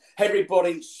Hey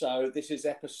everybody, so this is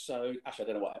episode, actually I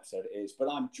don't know what episode it is, but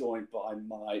I'm joined by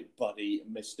my buddy,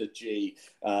 Mr. G,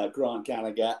 Grant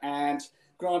Gallagher. And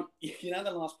Grant, you know, in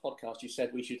the last podcast you said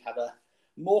we should have a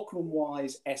Morecambe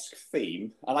Wise-esque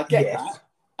theme, and I get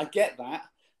that.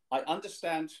 I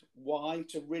understand why,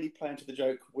 to really play into the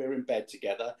joke, we're in bed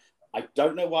together. I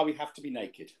don't know why we have to be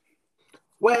naked.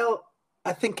 Well,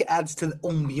 I think it adds to the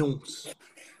ambiance.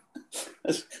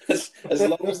 As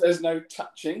long as there's no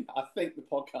touching, I think the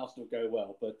podcast will go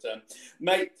well. But,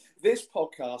 mate, this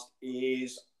podcast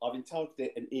is, I've entitled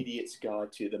it An Idiot's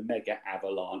Guide to the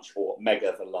Megavalanche or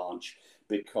Megavalanche,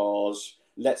 because,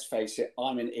 let's face it,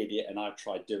 I'm an idiot and I've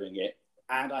tried doing it.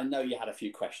 And I know you had a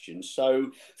few questions.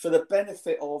 So for the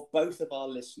benefit of both of our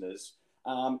listeners,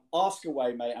 ask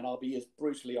away, mate, and I'll be as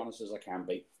brutally honest as I can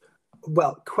be.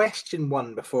 Well, question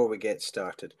one before we get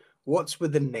started. What's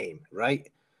with the name,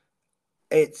 right?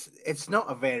 It's not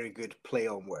a very good play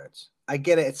on words. I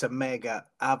get it, it's a mega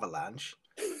avalanche,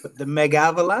 but the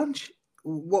Megavalanche?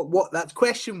 What? That's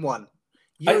question one.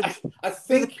 I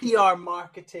think the PR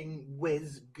marketing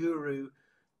whiz guru.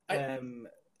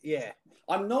 Yeah.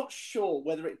 I'm not sure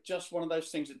whether it's just one of those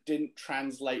things that didn't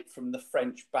translate from the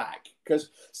French back, because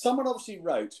someone obviously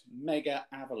wrote Mega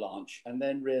Avalanche and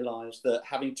then realised that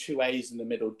having two A's in the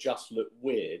middle just looked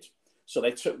weird. So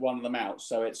they took one of them out.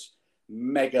 So it's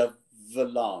Megavalanche.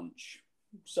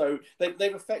 So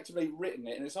they've effectively written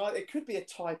it. And it could be a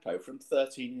typo from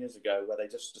 13 years ago where they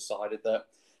just decided that,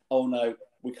 oh no,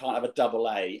 we can't have a double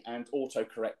A, and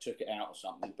autocorrect took it out or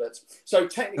something. But so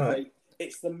technically...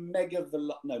 It's the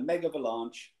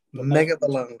Megavalanche.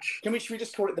 Megavalanche. Should we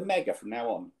just call it the Mega from now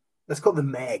on? Let's call it the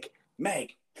Meg.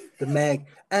 Meg. The Meg.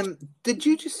 Did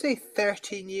you just say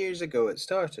 13 years ago it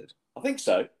started? I think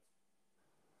so.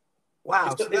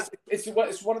 Wow.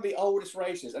 It's one of the oldest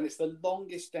races, and it's the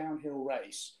longest downhill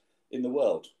race in the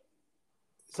world.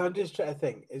 So I'm just trying to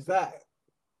think. Is that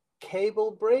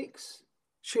cable brakes?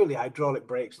 Surely hydraulic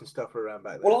brakes and stuff are around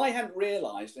back then. Well, I hadn't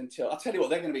realised until... I'll tell you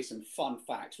what, they're going to be some fun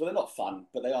facts. Well, they're not fun,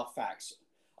 but they are facts,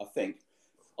 I think.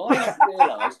 I hadn't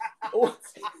realised...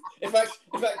 in fact,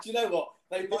 do you know what?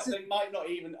 They might not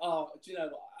even... do you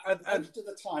know what? Most of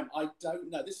the time, I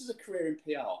don't know. This is a career in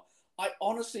PR. I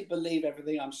honestly believe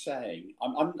everything I'm saying.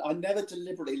 I never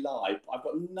deliberately lie. I've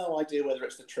got no idea whether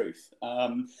it's the truth.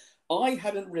 I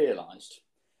hadn't realised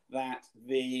that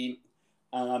the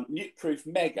nuke-proof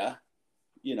Mega...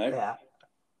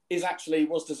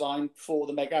 was designed for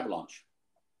the Megavalanche.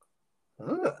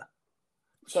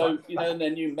 So, and their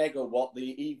new Megawatt,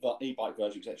 the e-bike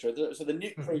version, etc. So the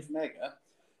nuke-proof Mega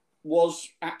was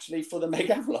actually for the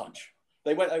Megavalanche.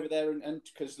 They went over there and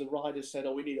because the riders said,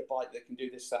 we need a bike that can do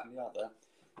this, that and the other,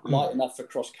 light enough for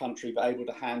cross-country, but able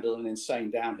to handle an insane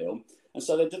downhill. And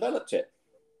so they developed it.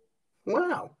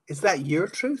 Wow. Is that your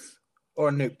truth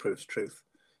or nuke-proof's truth?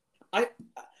 I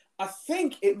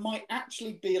think it might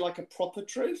actually be like a proper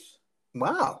truth.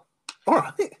 Wow. All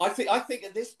right. I think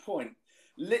at this point,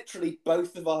 literally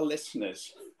both of our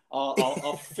listeners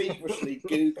are feverishly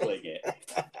Googling it.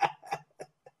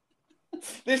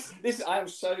 This I am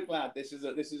so glad this is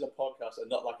a podcast and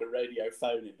not like a radio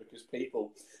phone-in, because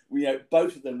people,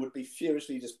 both of them would be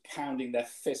furiously just pounding their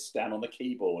fists down on the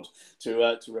keyboard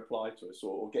to reply to us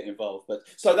or get involved. But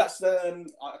so that's the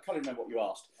I can't even remember what you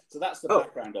asked. So that's the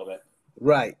background of it.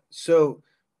 Right. So,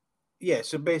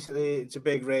 so basically it's a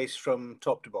big race from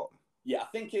top to bottom. Yeah, I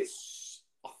think it's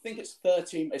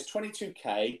 13. It's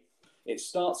 22K. It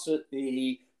starts at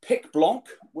the Pic Blanc,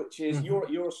 which is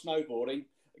Euro snowboarding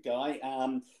guy,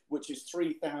 which is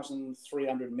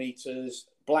 3,300 meters,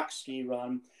 black ski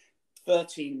run,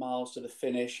 13 miles to the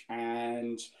finish,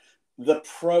 and the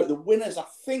winners I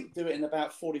think do it in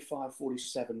about 45,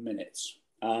 47 minutes.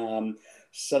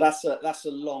 So that's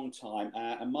a long time.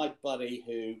 And my buddy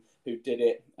who did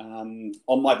it on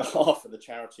my behalf of the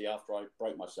charity after I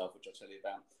broke myself, which I'll tell you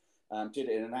about, did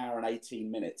it in an hour and 18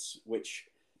 minutes, which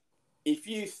if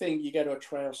you think you go to a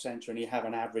trail centre and you have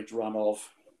an average run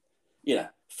of,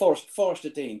 Forest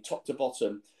of Dean, top to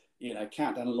bottom,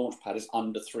 countdown and launch pad is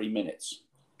under 3 minutes.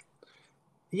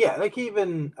 Yeah, like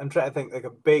even, I'm trying to think, like a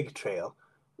big trail,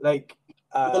 like...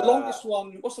 the longest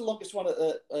one, what's the longest one at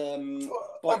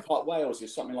Bike Park Wales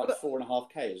is something like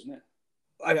 4.5K, isn't it?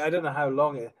 I don't know how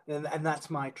long it is, and that's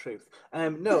my truth.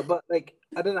 No, but like,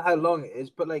 I don't know how long it is,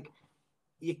 but like,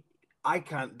 I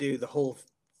can't do the whole,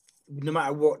 no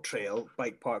matter what trail,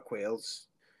 Bike Park Wales,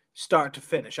 start to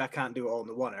finish, I can't do it all in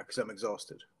the one hour because I'm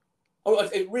exhausted. Oh,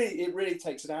 it really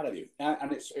takes it out of you,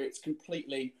 and it's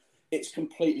completely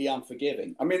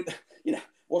unforgiving. I mean,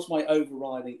 what's my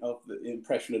overriding of the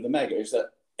impression of the Mega is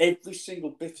that every single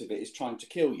bit of it is trying to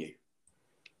kill you.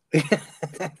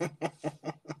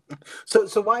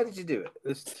 So why did you do it?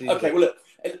 Okay, well, look,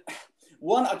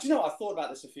 one, do you know what? I thought about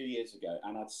this a few years ago,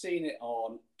 and I'd seen it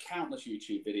on countless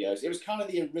YouTube videos. It was kind of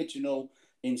the original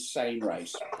insane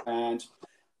race, and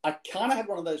I kind of had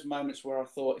one of those moments where I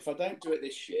thought, if I don't do it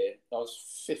this year, I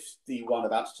was 51,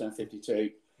 about to turn 52,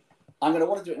 I'm going to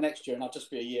want to do it next year, and I'll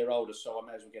just be a year older, so I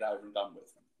may as well get over and done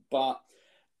with. But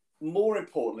more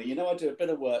importantly, I do a bit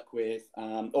of work with,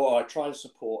 or I try to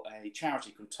support a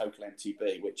charity called Total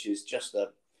MTB, which is just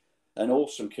an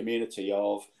awesome community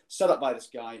set up by this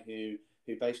guy who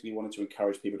basically wanted to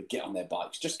encourage people to get on their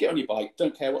bikes. Just get on your bike.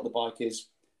 Don't care what the bike is,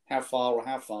 how far or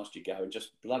how fast you go, and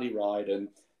just bloody ride and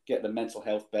get the mental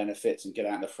health benefits and get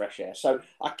out in the fresh air. So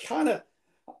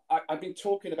I've been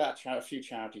talking about a few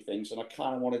charity things, and I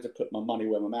kind of wanted to put my money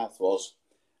where my mouth was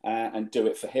and do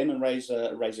it for him and raise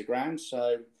a grand.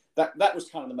 So that was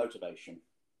kind of the motivation.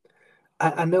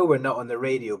 I know we're not on the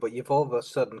radio, but you've all of a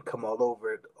sudden come all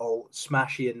over it, all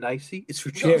smashy and nicey. It's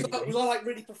for charity. Was I like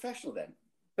really professional then?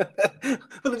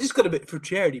 Well, I just got a bit for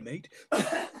charity, mate.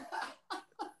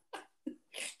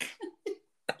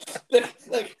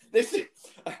 look, this is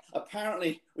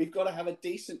apparently we've got to have a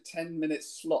decent 10-minute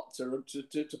slot to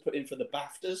put in for the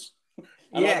BAFTAs.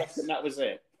 And yes. I reckon that was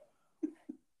it.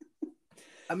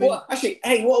 I mean, well, actually,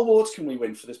 hey, what awards can we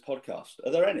win for this podcast?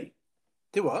 Are there any?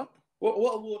 Do what?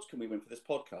 What awards can we win for this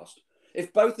podcast?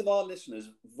 If both of our listeners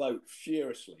vote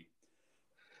furiously.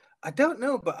 I don't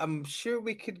know, but I'm sure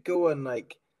we could go on,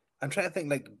 like, I'm trying to think,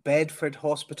 like Bedford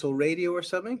Hospital Radio or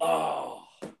something. Oh,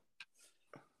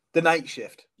 the night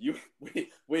shift.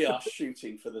 We are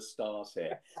shooting for the stars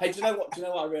here. Hey, do you know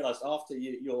what I realised after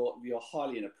you're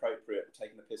highly inappropriate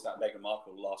taking the piss out of Meghan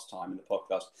Markle last time in the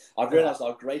podcast? I've realised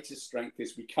our greatest strength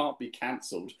is we can't be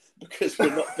cancelled because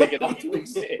we're not big enough to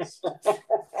exist.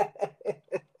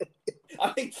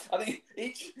 I think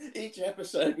each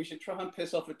episode we should try and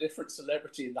piss off a different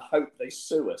celebrity in the hope they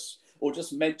sue us or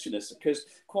just mention us, because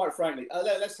quite frankly,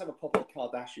 let's have a pop at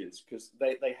Kardashians, because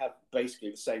they have basically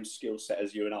the same skill set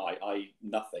as you and I, i.e.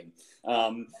 nothing.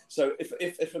 So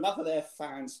if enough of their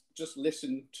fans just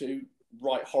listen to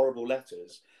write horrible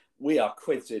letters, we are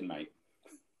quids in, mate.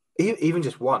 Even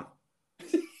just one.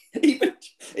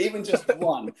 Even just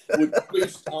one would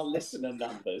boost our listener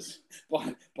numbers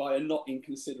by a not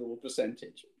inconsiderable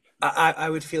percentage. I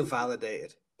would feel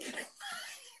validated.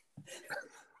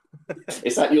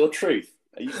 Is that your truth?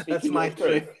 Are you speaking? That's my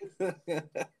truth.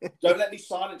 Don't let me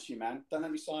silence you, man. Don't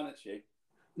let me silence you.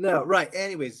 No, right.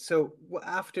 Anyways, so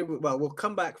we'll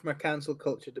come back from our cancel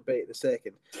culture debate in a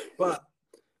second. But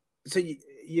so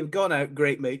you've gone out,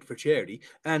 great mate, for charity,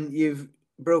 and you've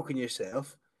broken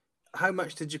yourself. How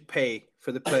much did you pay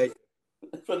for the pleasure?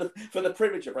 for the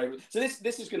privilege of race. So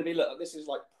this is going to be, look, this is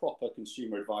like proper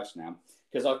consumer advice now,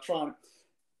 because I've tried.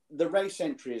 The race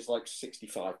entry is like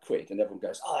 65 quid, and everyone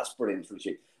goes, "Oh, that's brilliant, it's really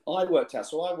cheap." I worked out.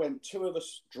 So I went. Two of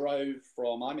us drove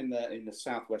from. I'm in the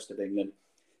southwest of England.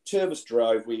 Two of us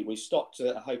drove. We stopped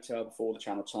at a hotel before the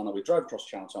Channel Tunnel. We drove across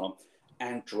Channel Tunnel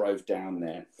and drove down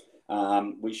there.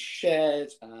 We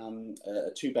shared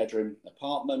a 2-bedroom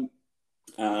apartment.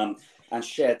 And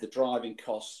shared the driving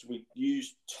costs. We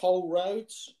used toll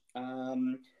roads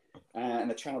and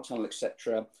the Channel Tunnel,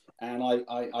 etc. And I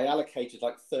allocated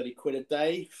like 30 quid a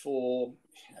day for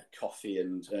coffee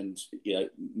and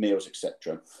meals,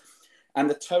 etc. And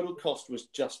the total cost was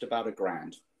just about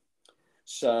 £1,000.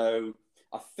 So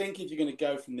I think if you're going to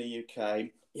go from the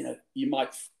UK,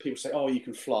 people say, "Oh, you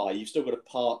can fly. You've still got to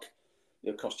park.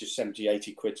 It'll cost you 70,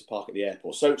 80 quid to park at the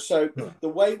airport." So the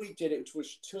way we did it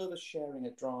was two of us sharing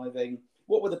a driving.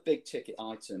 What were the big ticket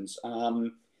items?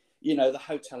 The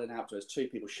hotel and outdoors, two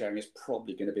people sharing is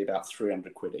probably going to be about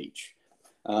 300 quid each.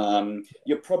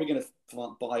 You're probably going to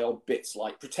buy odd bits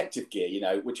like protective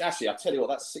gear, which actually, I tell you what,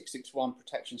 that's 661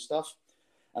 protection stuff.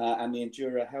 And the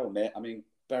Enduro helmet, I mean,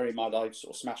 bear in mind, I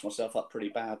sort of smashed myself up pretty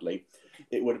badly.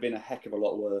 It would have been a heck of a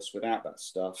lot worse without that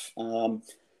stuff.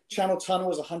 Channel Tunnel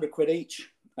was 100 quid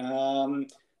each.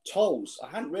 Tolls, I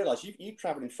hadn't realised, you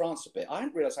travelled in France a bit, I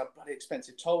hadn't realised how bloody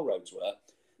expensive toll roads were,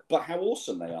 but how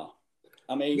awesome they are.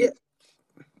 I mean, yeah.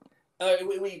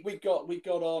 We got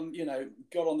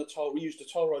on the toll, we used the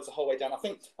toll roads the whole way down. I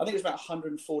think it was about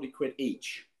 140 quid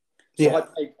each. So yeah.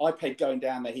 I paid going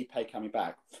down there, he paid coming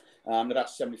back,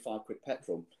 about 75 quid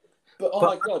petrol. But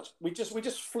my God, we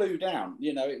just flew down.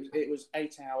 It was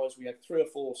 8 hours. We had 3 or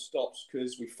 4 stops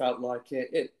because we felt like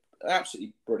it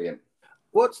absolutely brilliant.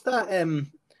 What's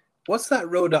that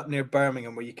road up near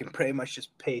Birmingham where you can pretty much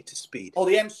just pay to speed? Oh,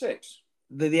 the M6.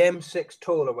 The M6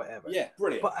 toll or whatever. Yeah,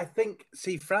 brilliant. But I think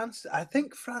France are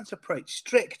pretty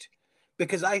strict,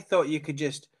 because I thought you could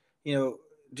just go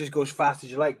as fast as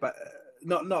you like, but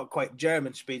not quite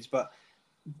German speeds, but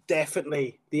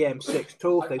definitely the M6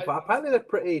 toll thing, but apparently they're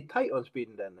pretty tight on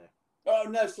speeding down there. Oh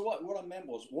no! So what I meant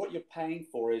was, what you're paying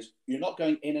for is you're not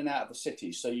going in and out of the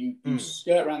city. So you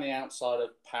skirt around the outside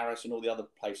of Paris and all the other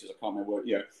places. I can't remember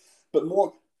where, but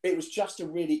more. It was just a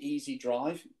really easy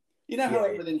drive. You know how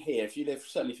everything here,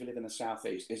 certainly if you live in the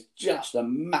southeast, is just a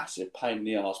massive pain in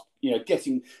the arse.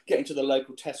 Getting to the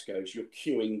local Tesco's, you're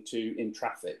queuing in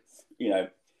traffic.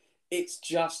 It's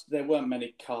just there weren't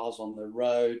many cars on the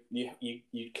road. You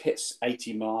hit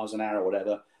 80 miles an hour or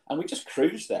whatever. And we just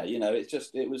cruised there,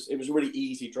 it was a really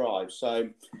easy drive. So,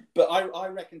 but I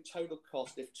reckon total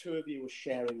cost, if two of you were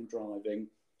sharing and driving,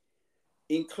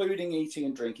 including eating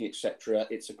and drinking, etc.,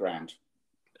 it's £1,000.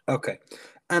 Okay.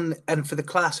 And for the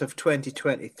class of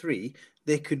 2023,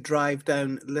 they could drive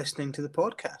down listening to the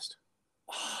podcast.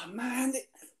 Oh man,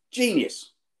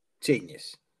 genius.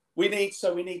 We need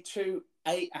 2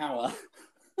 8-hour.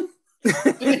 Do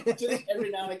you think every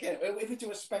now and again, if we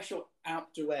do a special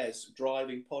Alpe D'Huez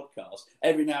driving podcast,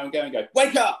 every now and again, go,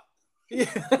 wake up!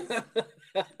 Yeah.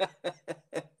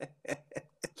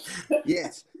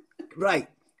 Yes. Right.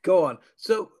 Go on.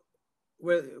 So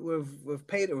we've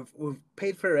paid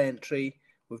for entry.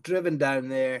 We've driven down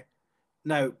there.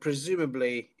 Now,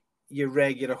 presumably, your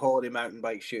regular holiday mountain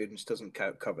bike students doesn't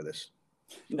cover this.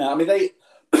 No, I mean they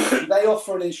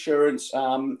offer an insurance.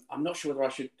 I'm not sure whether I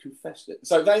should confess it.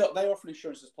 So they offer an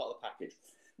insurance as part of the package,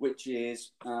 which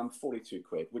is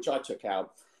 £42, which I took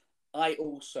out. I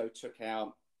also took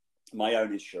out my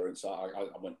own insurance. I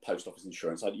went post office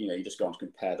insurance. You just go on to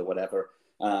compare the whatever,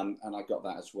 and I got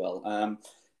that as well.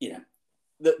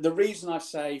 The reason I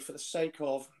say, for the sake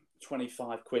of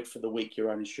 £25 for the week,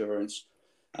 your own insurance,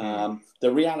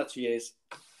 the reality is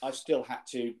I still had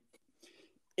to.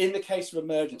 In the case of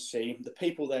emergency, the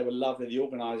people there were lovely. The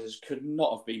organisers could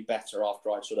not have been better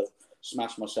after I'd sort of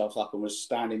smashed myself up and was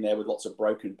standing there with lots of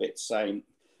broken bits saying,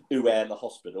 "Où est le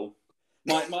hospital?"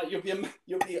 You'll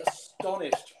be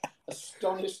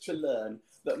astonished to learn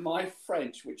that my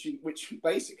French, which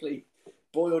basically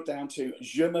boiled down to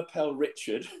 "Je m'appelle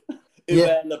Richard, où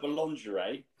est le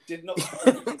boulangerie," did not.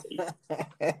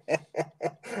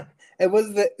 It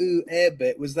was the "où est"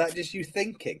 bit. Was that just you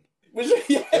thinking? Was it?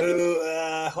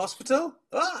 Yeah. Hospital?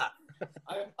 Ah.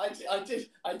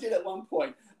 I did at one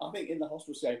point. I think in the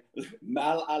hospital saying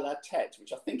 "mal à la tête,"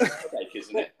 which I think is a headache,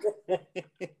 isn't it?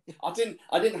 I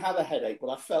didn't have a headache, but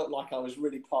I felt like I was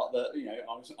really part of the.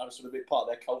 I was sort of a bit part of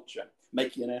their culture,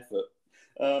 making an effort.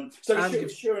 So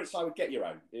insurance, I would get your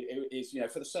own. It is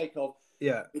for the sake of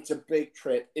it's a big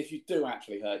trip. If you do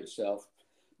actually hurt yourself,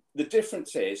 the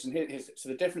difference is,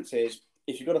 the difference is,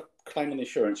 if you've got a claim on the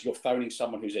insurance, you're phoning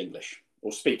someone who's English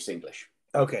or speaks English.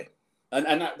 Okay.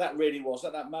 And that really was,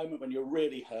 at that moment when you're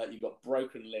really hurt, you've got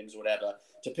broken limbs or whatever,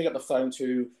 to pick up the phone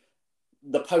to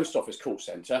the post office call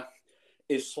centre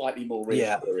is slightly more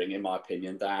reassuring, in my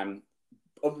opinion, than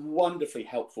a wonderfully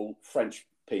helpful French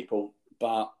people,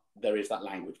 but there is that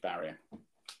language barrier.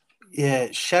 Yeah,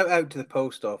 shout out to the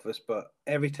post office, but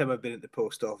every time I've been at the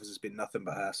post office, it's been nothing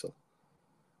but hassle.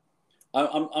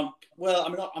 I'm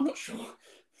not sure.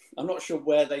 I'm not sure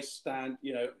where they stand.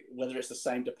 Whether it's the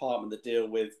same department that deal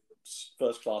with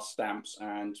first-class stamps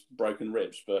and broken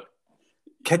ribs. But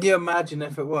can you imagine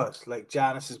if it was like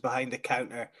Janice is behind the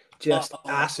counter, just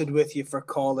acid with you for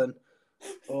calling?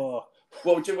 Oh,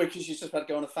 well, because she's just about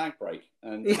to go on a fag break,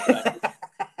 and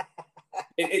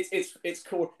it's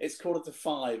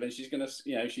 4:45, and she's gonna,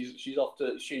 she's off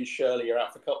to. She and Shirley are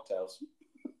out for cocktails.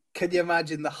 Can you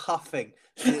imagine the huffing?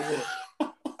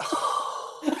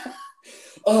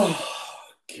 Oh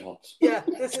God! Yeah,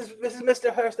 this is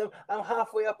Mr. Hurst. I'm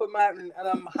halfway up a mountain and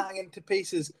I'm hanging to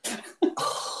pieces.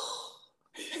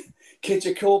 Could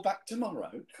you call back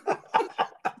tomorrow?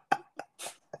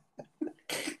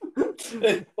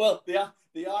 Well,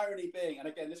 the irony being, and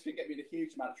again, this could get me in a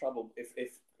huge amount of trouble.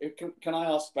 If can I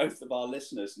ask both of our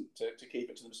listeners to keep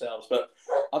it to themselves? But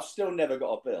I've still never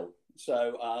got a bill.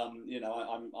 So I'm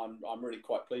really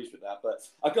quite pleased with that. But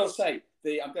I've got to say,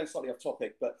 I'm going slightly off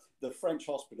topic, but the French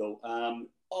hospital,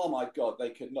 oh my God, they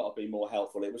could not have been more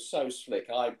helpful. It was so slick.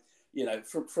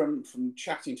 From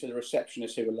chatting to the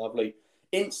receptionist, who were lovely,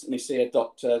 instantly see a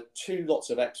doctor, 2 lots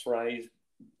of X-rays,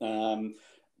 a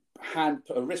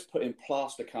wrist put in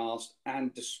plaster cast,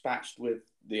 and dispatched with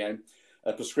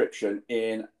a prescription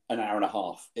in an hour and a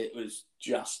half. It was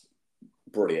just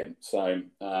brilliant. So,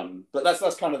 but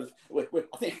that's kind of. I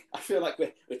feel like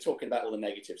we're talking about all the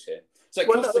negatives here. So it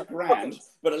costs £1,000,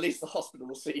 but at least the hospital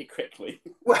will see you quickly.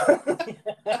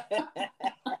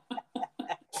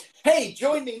 Hey,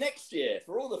 join me next year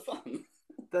for all the fun.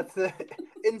 That's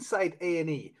inside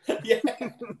A&E. Yeah.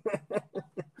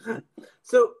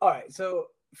 So, all right. So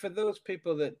for those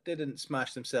people that didn't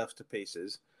smash themselves to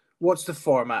pieces, what's the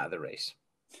format of the race?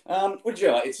 Well,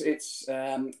 it's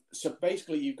so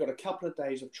basically you've got a couple of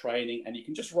days of training, and you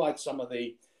can just ride some of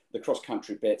the cross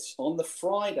country bits. On the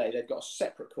Friday, they've got a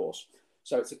separate course,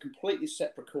 so it's a completely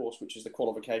separate course, which is the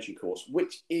qualification course,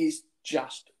 which is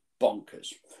just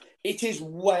bonkers. It is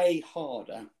way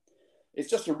harder. It's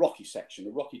just a rocky section,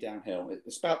 a rocky downhill.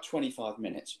 It's about 25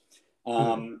 minutes,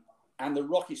 and the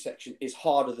rocky section is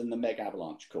harder than the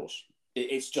Megavalanche course.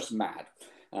 It's just mad.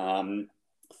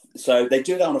 So they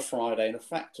do that on a Friday, and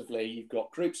effectively you've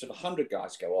got groups of 100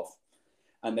 guys go off,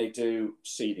 and they do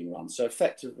seeding runs. So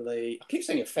effectively, I keep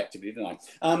saying effectively, don't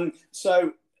I?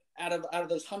 So out of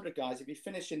those 100 guys, if you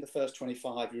finish in the first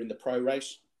 25, you're in the pro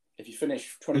race. If you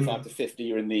finish 25 to 50,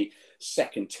 you're in the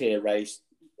second tier race,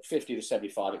 50 to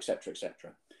 75, etc.,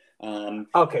 etc.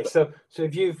 Okay, so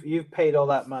if you've paid all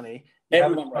that money, you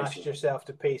haven't smashed yourself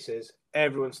to pieces,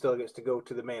 everyone still gets to go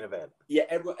to the main event. Yeah,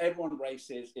 everyone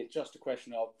races. It's just a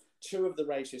question of 2 of the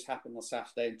races happen on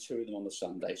Saturday and 2 of them on the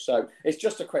Sunday. So it's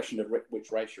just a question of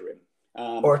which race you're in.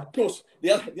 Of course,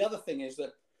 the other thing is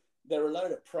that there are a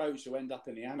load of pros who end up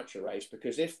in the amateur race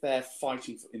because if they're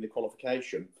fighting in the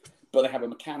qualification, but they have a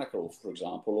mechanical, for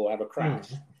example, or have a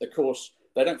crash, of course,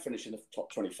 they don't finish in the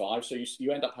top 25. So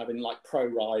you end up having like pro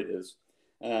riders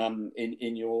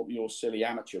in your silly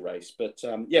amateur race. But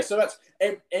so that's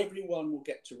everyone will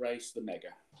get to race the Mega.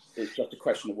 It's just a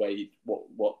question of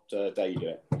what day you do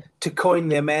it. To coin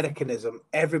the Americanism,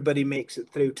 everybody makes it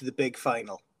through to the big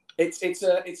final. It's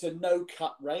a no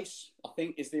cut race, I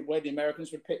think, is the way the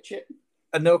Americans would pitch it.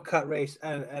 A no cut race,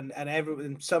 and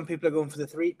everyone. Some people are going for the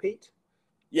three-peat.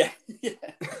 Yeah.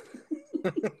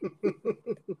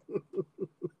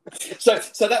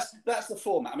 So that's the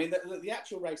format. I mean, the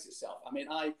actual race itself. I mean,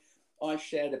 I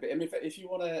shared a bit. I mean, if you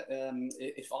want to,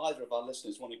 if either of our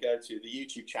listeners want to go to the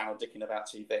YouTube channel Dicking About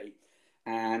TV,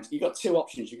 and you've got 2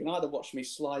 options. You can either watch me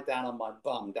slide down on my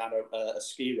bum down a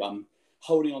ski run,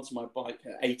 holding onto my bike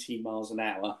at 18 miles an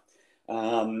hour,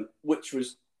 which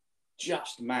was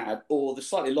just mad, or the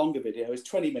slightly longer video is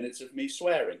 20 minutes of me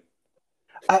swearing.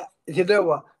 You know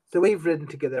what? So we've ridden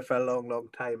together for a long, long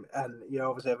time, and you're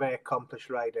obviously a very accomplished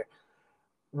rider.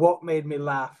 What made me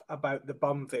laugh about the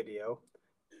bum video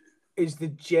is the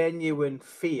genuine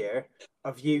fear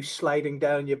of you sliding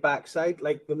down your backside,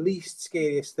 like the least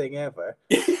scariest thing ever.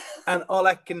 And all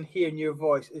I can hear in your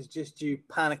voice is just you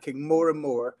panicking more and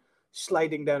more,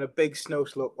 sliding down a big snow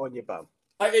slope on your bum.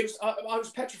 I was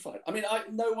petrified. I mean,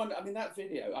 that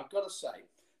video, I've got to say,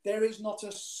 there is not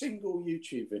a single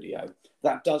YouTube video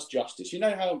that does justice. You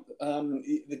know how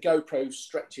the GoPro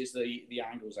stretches the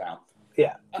angles out?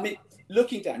 Yeah. I mean,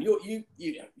 looking down, you're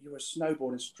a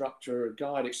snowboard instructor, a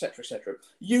guide, etc., etc.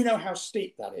 You know how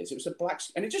steep that is. It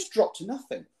was and it just dropped to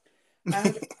nothing.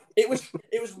 And it was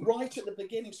right at the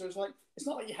beginning. So it's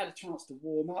not like you had a chance to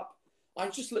warm up. I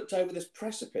just looked over this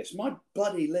precipice. My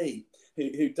buddy Lee,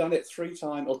 who'd done it 3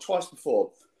 times or twice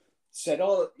before, said,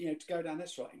 to go down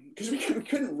this way, because we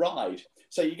couldn't ride.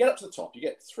 So you get up to the top, you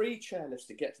get 3 chairlifts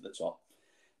to get to the top.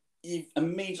 You're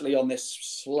immediately on this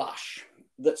slush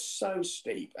that's so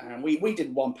steep. And we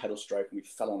did 1 pedal stroke and we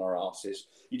fell on our asses.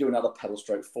 You do another pedal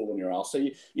stroke, fall on your ass. So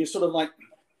you're sort of like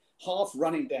half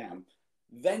running down.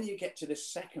 Then you get to this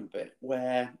second bit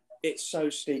where it's so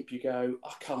steep, you go,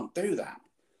 I can't do that.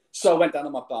 So I went down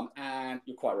on my bum, and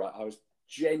you're quite right. I was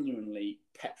genuinely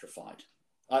petrified.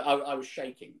 I was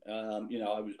shaking.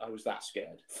 I was that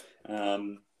scared.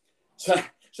 So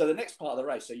the next part of the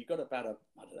race, so you've got about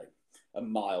a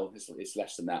mile. It's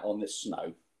less than that on this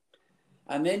snow,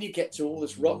 and then you get to all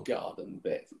this rock garden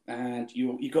bit, and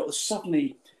you got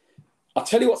suddenly. I'll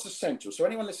tell you what's essential. So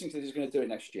anyone listening to this is going to do it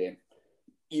next year.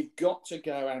 You've got to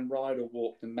go and ride or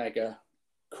walk the Mega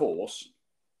course,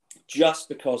 just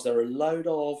because there are a load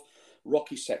of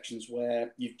rocky sections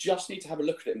where you just need to have a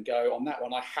look at it and go, on that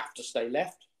one, I have to stay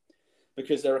left,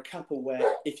 because there are a couple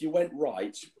where if you went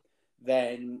right,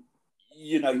 then,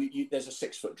 there's a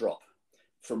 6-foot drop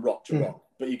from rock to rock,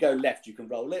 but you go left, you can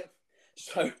roll it.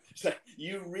 So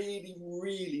you really,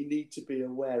 really need to be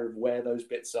aware of where those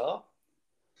bits are.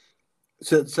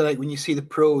 So like when you see the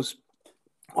pros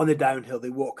on the downhill, they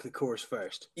walk the course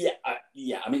first. Yeah.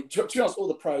 I mean, to be honest, all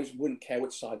the pros wouldn't care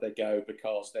which side they go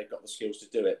because they've got the skills to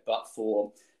do it. But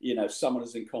for, someone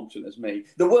as incompetent as me,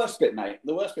 the worst bit,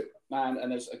 man,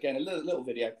 and there's, again, a little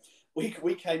video,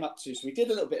 we came up to, so we did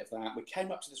a little bit of that. We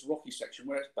came up to this rocky section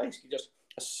where it's basically just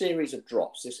a series of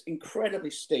drops. It's incredibly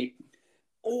steep.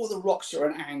 All the rocks are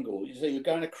at an angle. So you're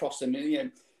going across them,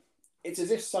 and, it's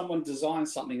as if someone designed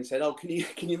something and said,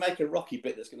 can you make a rocky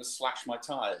bit that's going to slash my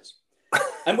tyres?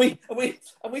 And we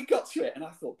got to it, and I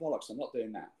thought, bollocks, I'm not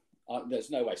doing that. There's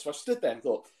no way. So I stood there and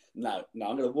thought, no,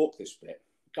 I'm going to walk this bit.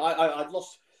 I'd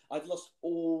lost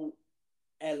all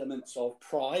elements of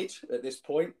pride at this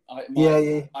point.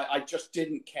 I just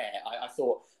didn't care. I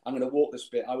thought, I'm going to walk this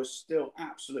bit. I was still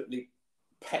absolutely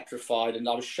petrified, and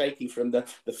I was shaking from the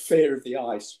fear of the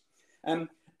ice. And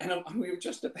we were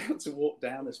just about to walk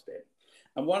down this bit.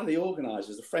 And one of the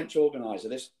organisers, the French organiser,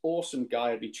 this awesome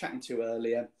guy I'd been chatting to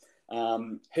earlier,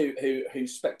 who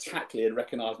spectacularly had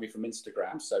recognised me from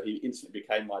Instagram, so he instantly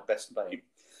became my best mate.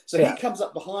 So he comes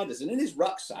up behind us, and in his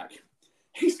rucksack,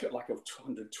 he's got like a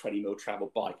 220mm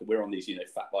travel bike, and we're on these,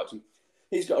 fat bikes, and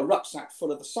he's got a rucksack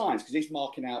full of the signs because he's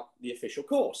marking out the official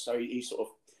course. So he's sort of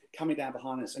coming down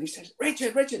behind us, and he says,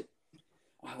 Richard.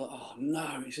 I thought, oh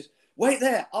no. He says, wait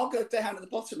there, I'll go down at the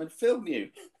bottom and film you.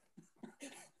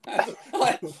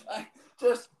 I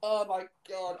just, oh my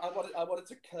God, I wanted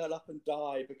to curl up and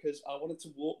die because I wanted to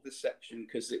walk this section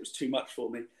because it was too much for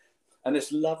me. And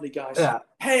this lovely guy said,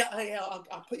 hey,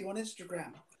 I'll put you on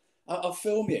Instagram. I'll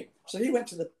film you. So he went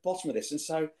to the bottom of this. And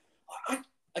so,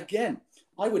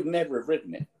 I would never have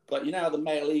ridden it. But you know how the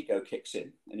male ego kicks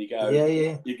in and you go,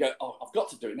 oh, I've got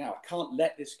to do it now. I can't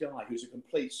let this guy who's a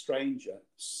complete stranger,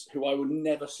 who I will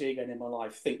never see again in my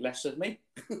life, think less of me.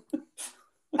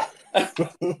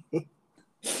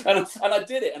 and I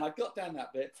did it, and I got down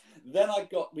that bit. Then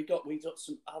we got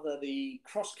the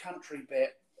cross country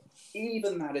bit.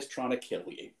 Even that is trying to kill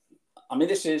you. I mean,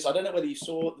 I don't know whether you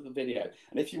saw the video,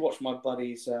 and if you watch my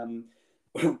buddy's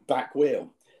back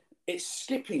wheel, it's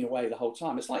skipping away the whole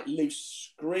time. It's like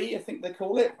loose scree, I think they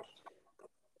call it.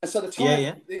 And so the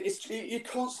time, you're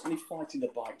constantly fighting the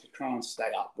bike to try and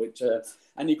stay up,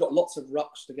 and you've got lots of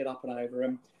rucks to get up and over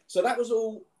them. So that was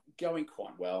all going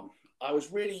quite well. I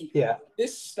was really,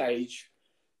 this stage,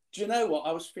 do you know what?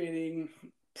 I was feeling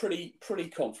pretty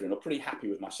confident or pretty happy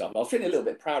with myself. I was feeling a little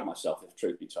bit proud of myself, if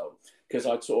truth be told, because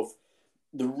I'd sort of,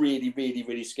 the really, really,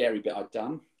 really scary bit I'd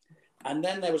done. And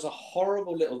then there was a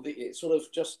horrible little, it sort of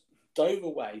just dove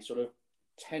away, sort of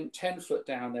 10 foot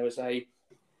down. There was a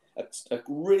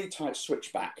really tight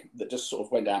switchback that just sort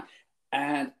of went down.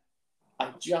 And I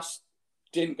just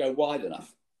didn't go wide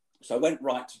enough. So I went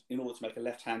right in order to make a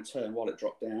left-hand turn while it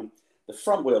dropped down. The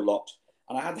front wheel locked,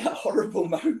 and I had that horrible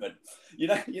moment. You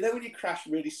know when you crash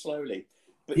really slowly,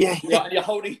 but you're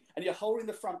holding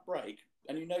the front brake,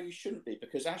 and you shouldn't be,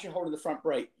 because as you're holding the front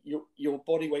brake, your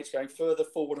body weight's going further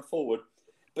forward and forward,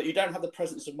 but you don't have the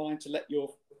presence of mind to let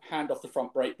your hand off the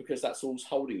front brake because that's all's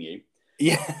holding you.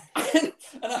 Yeah. and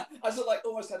I sort of like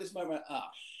almost had this moment.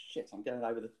 Shit, I'm going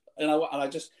over the. And I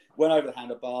just went over the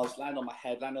handlebars, landed on my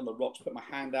head, landed on the rocks, put my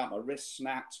hand out, my wrist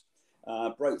snapped,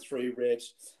 broke 3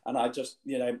 ribs, and I just,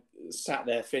 sat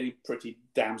there feeling pretty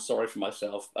damn sorry for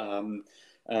myself. And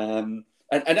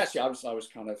actually, I was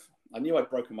kind of, I knew I'd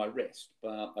broken my wrist,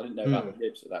 but I didn't know about the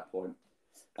ribs at that point.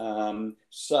 And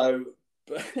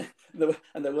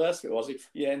the worst of it was,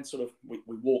 sort of,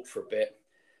 we walked for a bit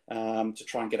to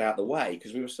try and get out of the way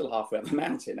because we were still halfway up the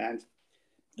mountain, and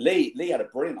Lee had a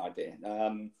brilliant idea.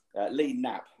 Lee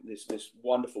Knapp, this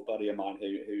wonderful buddy of mine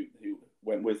who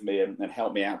went with me and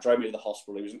helped me out, drove me to the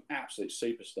hospital. He was an absolute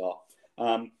superstar.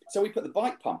 So we put the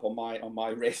bike pump on my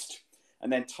wrist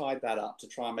and then tied that up to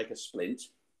try and make a splint.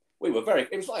 It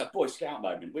was like a Boy Scout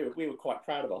moment. We were quite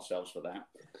proud of ourselves for that.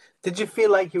 Did you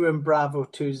feel like you were in Bravo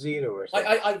 20 or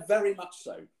something? I very much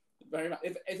so. Very much.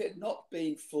 If it had not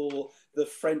been for the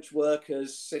French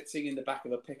workers sitting in the back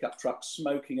of a pickup truck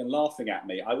smoking and laughing at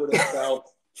me, I would have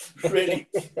felt really.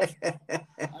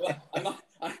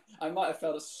 I might have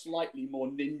felt a slightly more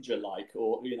ninja-like,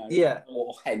 or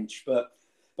or hench. But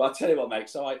I tell you what, mate.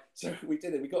 So we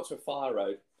did it. We got to a fire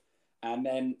road, and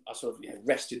then I sort of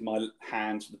rested my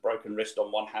hand, the broken wrist,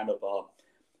 on one handlebar,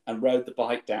 and rode the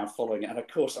bike down, following it. And of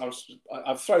course,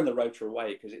 I've thrown the rotor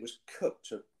away because it was cooked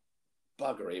to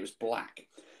buggery. It was black,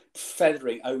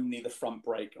 feathering only the front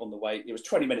brake on the way. It was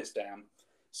 20 minutes down,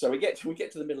 so we get to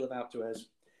the middle of Alpe D'Huez.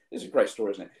 This is a great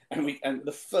story, isn't it? And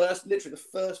the first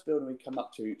building we come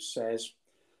up to says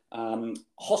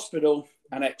hospital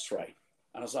and X-ray,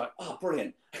 and I was like, oh,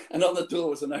 brilliant! And on the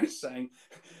door was a note saying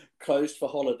closed for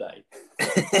holiday.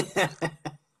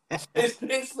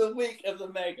 It's the week of the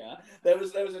mega. There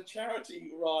was a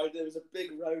charity ride. There was a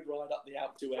big road ride up the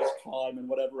Alpe D'Huez climb and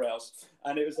whatever else.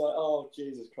 And it was like, oh,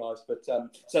 Jesus Christ. But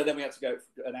so then we had to go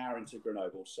an hour into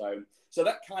Grenoble. So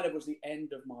that kind of was the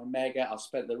end of my mega. I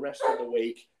spent the rest of the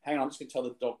week. Hang on, I'm just going to tell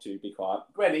the dog to be quiet.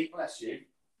 Gwenny, bless you.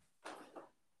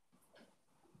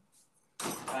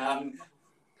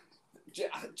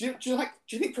 Do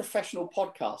you think professional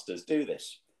podcasters do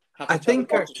this? I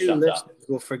think our 2 listeners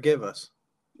will forgive us.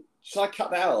 Shall I cut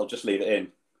that out or just leave it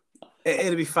in?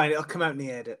 It'll be fine. It'll come out in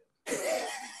the edit.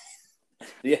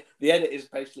 The edit is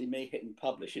basically me hitting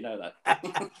publish. You know that.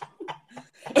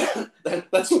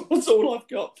 that's all I've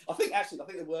got. I think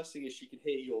the worst thing is she can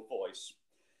hear your voice.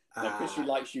 Because she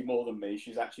likes you more than me,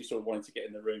 she's actually sort of wanting to get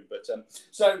in the room. But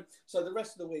so the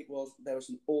rest of the week there was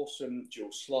an awesome dual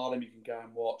slalom you can go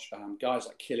and watch. Guys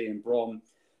like Killian Brom,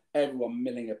 everyone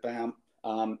milling about.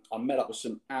 I met up with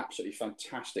some absolutely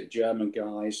fantastic German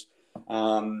guys.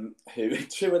 Who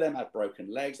two of them had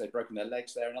broken legs. They'd broken their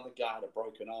legs there. Another guy had a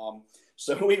broken arm.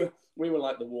 So we were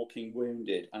like the walking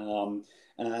wounded.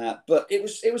 But it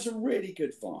was a really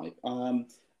good vibe.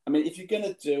 I mean, if you're going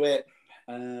to do it.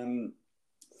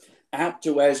 Alpe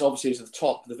D'Huez obviously is the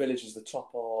top. The village is the top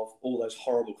of all those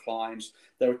horrible climbs.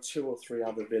 There are 2 or 3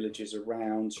 other villages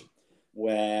around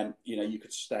where you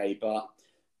could stay, but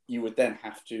you would then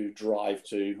have to drive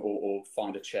to or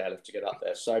find a chairlift to get up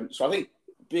there. So I think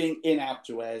being in Alpe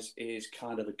D'Huez is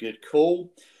kind of a good call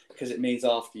because it means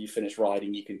after you finish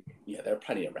riding, you can there are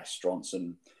plenty of restaurants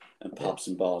and pubs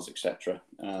and bars, etc.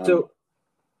 So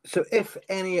if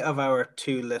any of our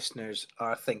 2 listeners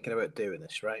are thinking about doing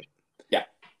this, right? Yeah.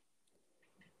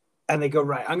 And they go,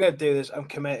 right, I'm going to do this. I'm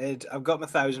committed. I've got my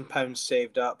 £1,000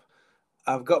 saved up.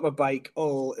 I've got my bike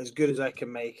all as good as I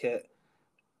can make it.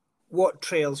 What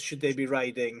trails should they be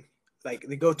riding? Like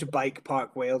they go to Bike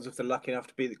Park Wales if they're lucky enough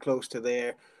to be close to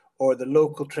there, or the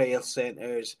local trail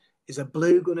centres. Is a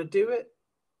Blue going to do it?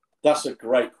 That's a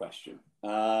great question.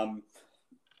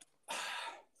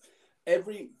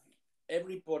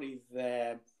 Everybody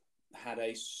there had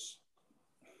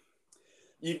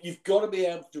you've got to be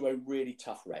able to do a really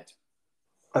tough red.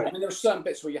 Okay. I mean, there are certain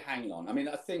bits where you're hanging on. I mean,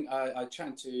 I think I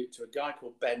chatted to a guy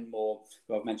called Ben Moore,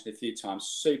 who I've mentioned a few times.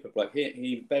 Super bloke.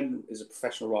 Ben is a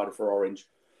professional rider for Orange.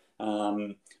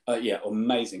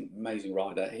 Amazing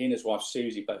rider. He and his wife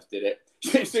Susie both did it.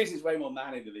 Susie's way more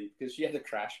manly than me because she had a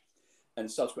crash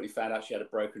and subsequently found out she had a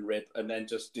broken rib and then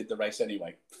just did the race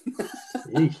anyway.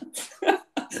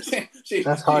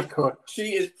 That's hardcore.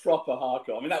 She is proper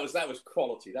hardcore. I mean, that was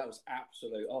quality. That was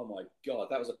absolute. Oh my God,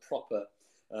 that was a proper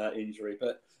injury.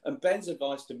 And Ben's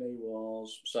advice to me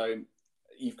was, so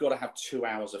you've got to have 2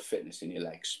 hours of fitness in your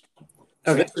legs.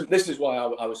 Okay. So this is why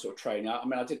I was sort of training. I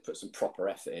mean, I did put some proper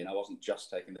effort in. I wasn't just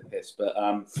taking the piss, but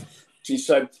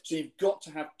so you've got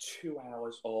to have 2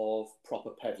 hours of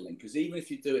proper pedaling because even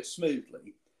if you do it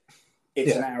smoothly,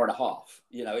 it's an hour and a half.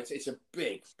 It's a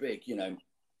big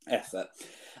effort.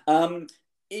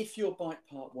 If you're Bike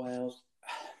Park Wales,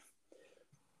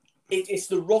 it's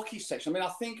the rocky section. I mean,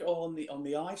 I think on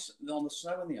the ice, on the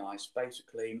snow and the ice,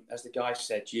 basically, as the guy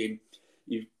said, you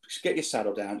get your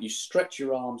saddle down, you stretch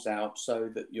your arms out so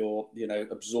that you're,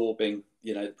 absorbing,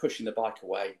 pushing the bike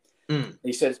away. Mm.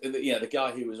 He says, the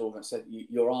guy who was organised said,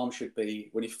 your arm should be,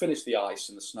 when you finish the ice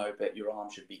and the snow bit, your arm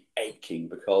should be aching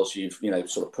because you've,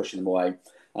 sort of pushing them away.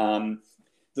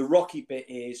 The rocky bit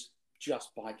is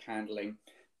just bike handling.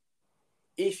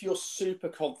 If you're super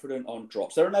confident on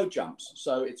drops, there are no jumps,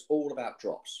 so it's all about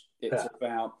drops. It's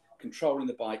about controlling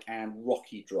the bike and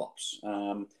rocky drops.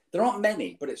 There aren't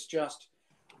many, but it's just,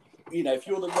 if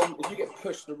you get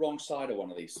pushed the wrong side of one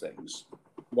of these things,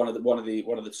 one of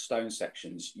the stone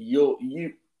sections,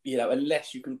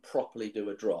 unless you can properly do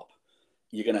a drop,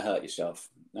 you're going to hurt yourself.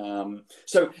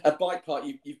 So at Bike Park,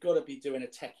 you've got to be doing a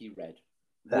techie red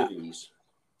with ease.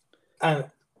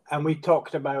 And we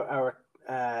talked about our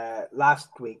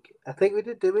last week. I think we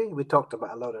did, didn't we? We talked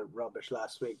about a lot of rubbish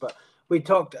last week, but we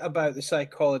talked about the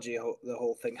psychology of the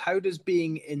whole thing. How does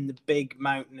being in the big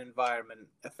mountain environment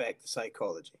affect the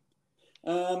psychology?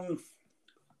 I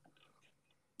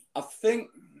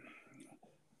think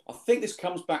this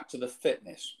comes back to the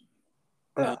fitness.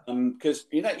 Because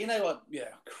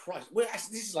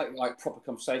Christ, this is like proper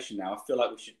conversation now. I feel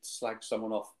like we should slag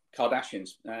someone off.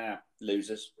 Kardashians,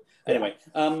 losers. Anyway,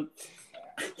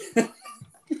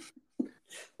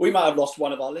 we might have lost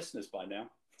one of our listeners by now.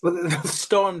 Well, they've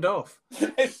stormed off.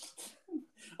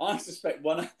 I suspect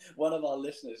one of our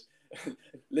listeners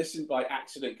listened by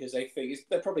accident because they think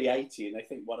they're probably 80 and they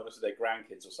think one of us are their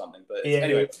grandkids or something. But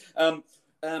anyway,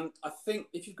 I think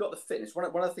if you've got the fitness, one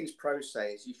of the things pros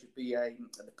say is you should be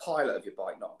the pilot of your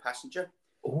bike, not a passenger.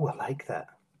 Oh, I like that.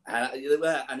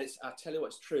 And I'll tell you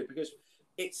what's true because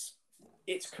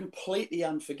it's completely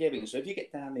unforgiving. So if you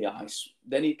get down the ice,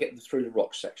 then you get through the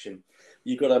rock section.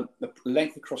 You've got a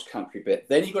length of cross country bit.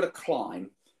 Then you've got to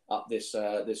climb up this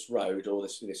road or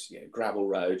this gravel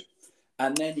road,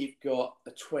 and then you've got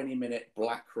a 20-minute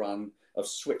black run of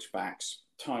switchbacks,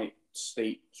 tight,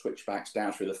 steep switchbacks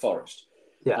down through the forest.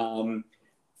 Yeah.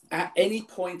 At any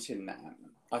point in that,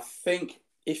 I think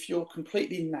if you're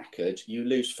completely knackered, you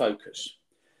lose focus.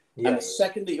 Yeah. And the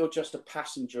second that you're just a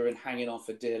passenger and hanging on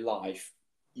for dear life,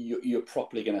 you're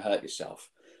properly going to hurt yourself,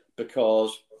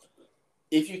 because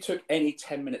if you took any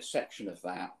 10-minute section of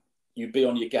that, you'd be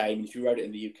on your game. And if you rode it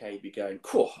in the UK, you'd be going,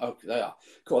 cool, okay,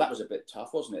 cool, that was a bit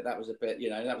tough, wasn't it? That was a bit,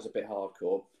 that was a bit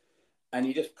hardcore. And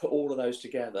you just put all of those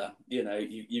together,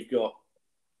 you've got,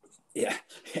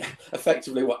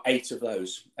 effectively, what, eight of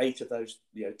those,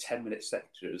 10-minute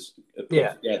sectors put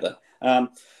together. And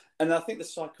I think the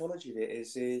psychology of it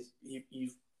is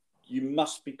you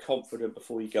must be confident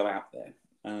before you go out there.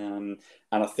 And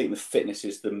I think the fitness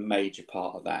is the major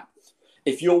part of that.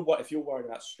 If you're worried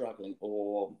about struggling,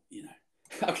 or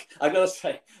I gotta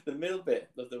say, the middle bit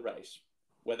of the race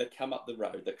where they come up the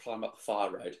road, they climb up the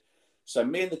fire road. So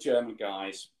me and the German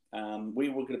guys, we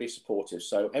were going to be supportive.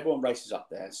 So everyone races up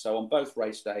there. So on both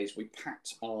race days, we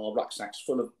packed our rucksacks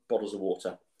full of bottles of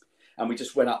water, and we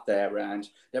just went up there. And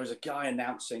there was a guy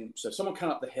announcing. So someone came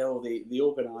up the hill. The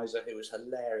organizer, who was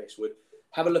hilarious, would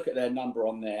have a look at their number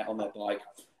on their bike,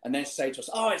 and then say to us,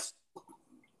 "Oh, it's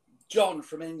John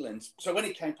from England." So when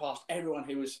he came past, everyone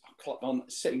who was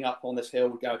sitting up on this hill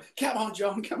would go, "Come on,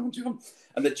 John, come on, John."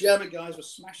 And the German guys were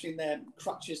smashing their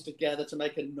crutches together to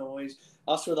make a noise.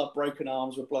 Us with our broken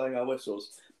arms were blowing our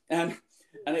whistles. And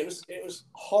it was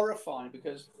horrifying,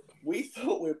 because we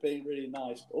thought we were being really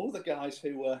nice. But all the guys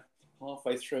who were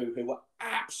halfway through, who were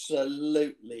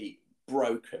absolutely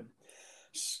broken,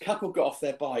 a couple got off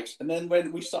their bikes. And then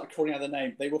when we started calling out their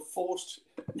name, they were forced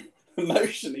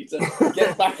emotionally to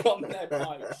get back on their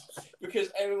bikes, because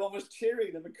everyone was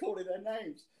cheering them and calling their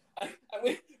names. And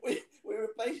we were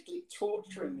basically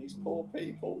torturing these poor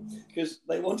people, because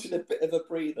they wanted a bit of a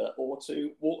breather or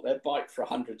to walk their bike for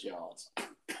 100 yards.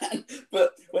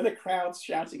 But when a crowd's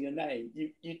shouting your name,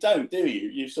 you don't, do you?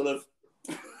 You sort of...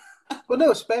 Well,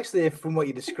 no, especially if, from what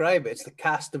you describe, it's the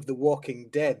cast of The Walking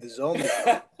Dead, the zombies,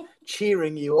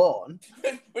 cheering you on.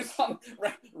 With some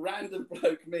random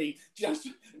bloke, me, just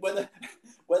whether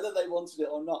they wanted it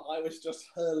or not, I was just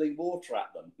hurling water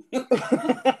at them.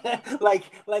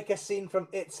 like a scene from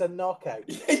It's a Knockout.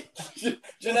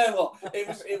 Do you know what?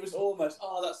 It was almost.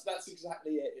 Oh, that's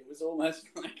exactly it. It was almost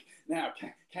like, now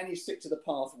can you stick to the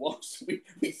path whilst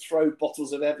we throw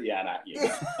bottles of Evian at you?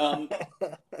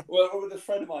 Well, with a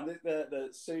friend of mine, the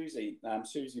Susie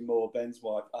Moore, Ben's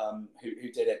wife,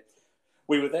 who did it.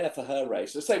 We were there for her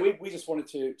race. So say we just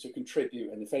wanted to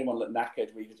contribute, and if anyone looked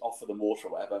knackered, we could offer them water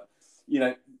or whatever.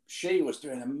 She was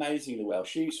doing amazingly well.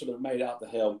 She sort of made it up the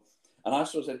hill, and I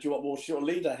sort of said, "Do you want water?" She'll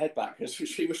lean her head back, because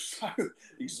she was so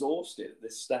exhausted at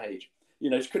this stage. She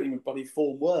couldn't even bloody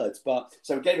form words. But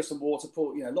so we gave her some water.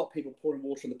 A lot of people pouring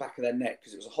water on the back of their neck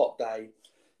because it was a hot day.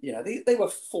 They were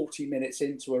 40 minutes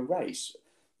into a race,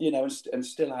 and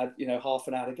still had half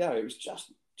an hour to go. It was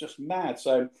just mad.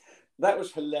 So that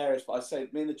was hilarious. But I say,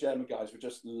 me and the German guys were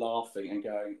just laughing and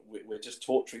going, "We're just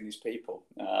torturing these people."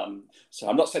 So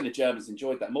I'm not saying the Germans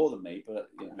enjoyed that more than me, but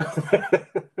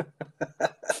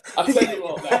I'll tell you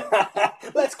what, man.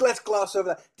 Let's gloss over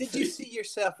that. Did you see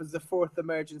yourself as the fourth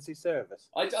emergency service?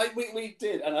 We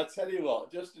did, and I tell you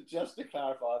what, just to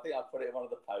clarify, I think I put it in one of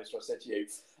the posts where I said to you,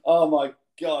 "Oh my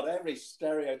God, every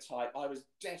stereotype I was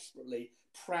desperately,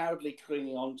 proudly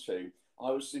clinging on to,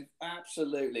 I was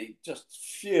absolutely just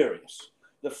furious."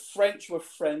 The French were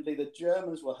friendly, the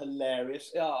Germans were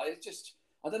hilarious. It's just,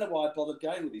 I don't know why I bothered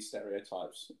going with these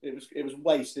stereotypes. It was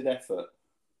wasted effort.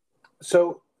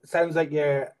 So sounds like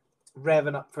you're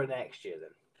revving up for next year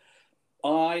then.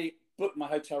 I booked my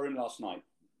hotel room last night.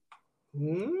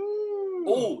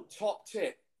 Oh, top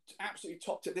tip. Absolutely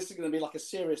top tip. This is going to be like a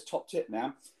serious top tip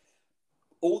now.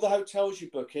 All the hotels you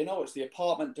book in, it's the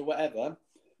apartment or whatever.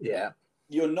 Yeah.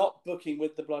 You're not booking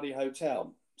with the bloody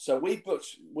hotel. So we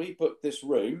booked this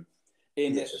room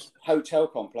in this hotel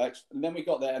complex, and then we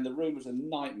got there and the room was a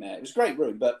nightmare. It was a great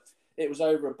room, but it was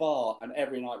over a bar, and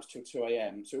every night was till 2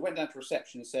 a.m. So we went down to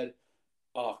reception and said,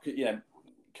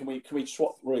 can we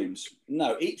swap rooms?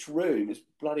 No, each room is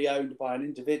bloody owned by an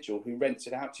individual who rents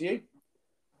it out to you.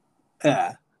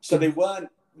 Yeah. So we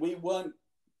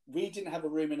didn't have a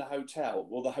room in a hotel.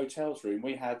 Well, the hotel's room,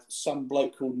 we had some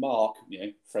bloke called Mark,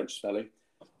 French spelling,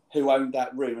 who owned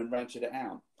that room and rented it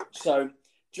out. So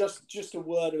just a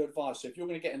word of advice. So if you're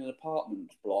going to get in an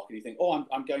apartment block and you think,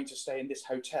 I'm going to stay in this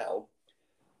hotel,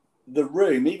 the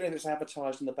room, even if it's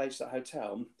advertised on the base of that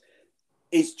hotel,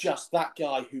 is just that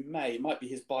guy who might be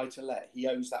his buy-to-let. He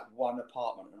owns that one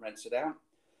apartment and rents it out.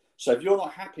 So if you're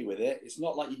not happy with it, it's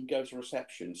not like you can go to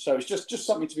reception. So it's just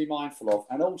something to be mindful of.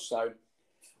 And also,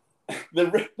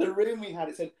 the room we had,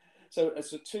 it said, so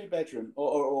it's a 2-bedroom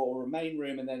or a main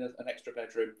room and then an extra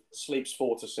bedroom. Sleeps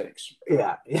 4 to 6.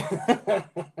 Yeah.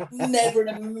 Never in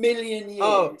a million years.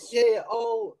 Oh yeah.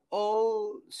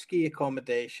 All ski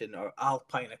accommodation or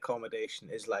alpine accommodation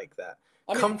is like that.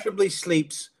 I mean, comfortably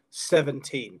sleeps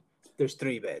 17. There's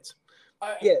 3 beds.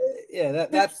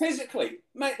 That's physically,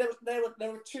 mate.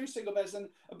 There were 2 single beds, and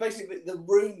basically the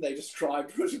room they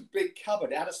described was a big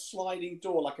cupboard. It had a sliding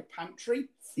door like a pantry.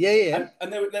 Yeah.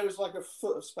 And there was like a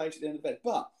foot of space at the end of the bed.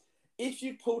 But if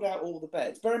you pulled out all the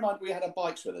beds, bear in mind we had our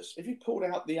bikes with us. If you pulled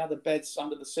out the other beds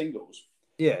under the singles,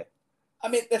 yeah, I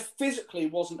mean there physically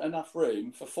wasn't enough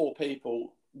room for 4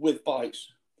 people with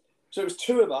bikes. So it was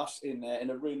 2 of us in there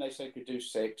in a room they said could do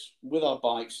 6 with our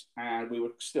bikes, and we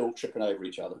were still tripping over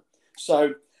each other.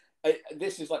 So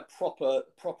this is like proper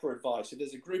advice. If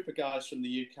there's a group of guys from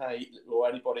the UK or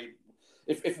anybody,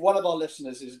 if one of our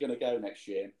listeners is going to go next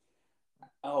year,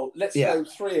 let's go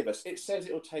 3 of us. It says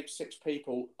it will take 6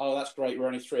 people. Oh, that's great. We're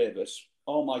only 3 of us.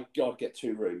 Oh my God, get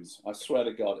 2 rooms. I swear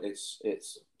to God, it's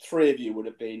 3 of you would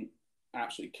have been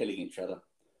absolutely killing each other.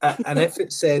 And if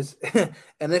it says,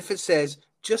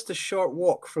 just a short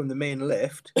walk from the main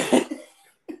lift,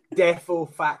 defo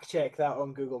fact check that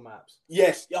on Google Maps.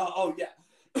 Yes. Oh yeah.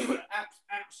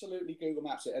 Absolutely Google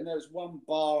Maps it. And there was one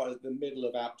bar at the middle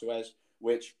of Alpe D'Huez,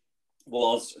 which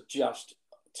was just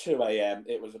 2 a.m.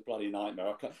 It was a bloody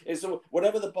nightmare. It's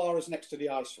whatever the bar is next to the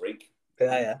ice rink.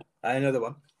 Yeah. I know the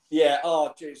one. Yeah.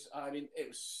 Oh, jeez. I mean, it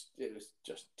was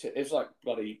like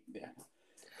bloody, yeah.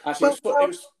 Actually, it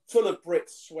was full of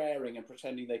Brits swearing and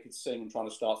pretending they could sing and trying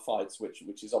to start fights, which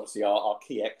is obviously our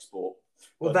key export.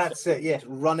 Well, that's it. Yes,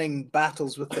 running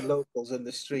battles with the locals in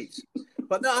the streets.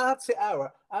 But no, that's it.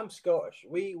 I'm Scottish.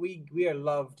 We are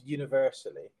loved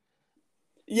universally.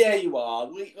 Yeah, you are.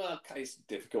 Okay, it's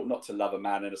difficult not to love a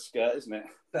man in a skirt, isn't it?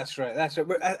 That's right. I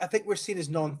think we're seen as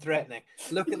non-threatening.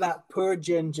 Look at that poor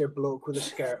ginger bloke with a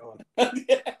skirt on.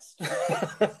 Yes.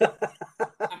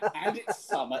 And it's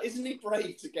summer. Isn't he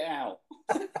brave to get out?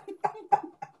 I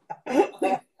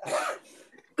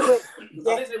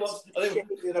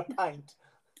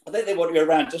think they want you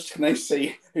around just when they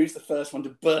see who's the first one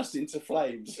to burst into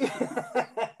flames.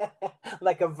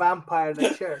 Like a vampire in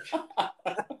a church.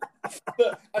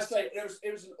 But I say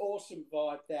it was an awesome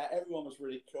vibe there. Everyone was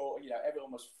really cool.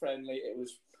 Everyone was friendly. It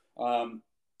was,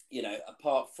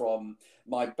 apart from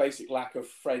my basic lack of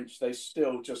French, they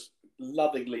still just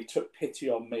lovingly took pity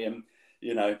on me, and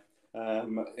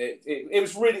it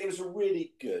was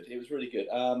really good. It was really good.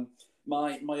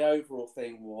 My overall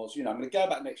thing was, I'm going to go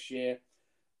back next year.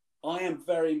 I am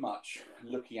very much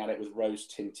looking at it with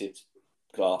rose-tinted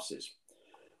glasses.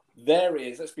 There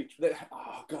is, I'm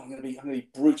going to be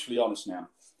brutally honest now.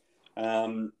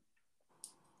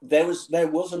 There was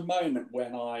a moment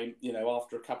when I,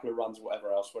 after a couple of runs or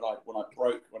whatever else, when I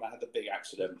had the big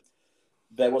accident,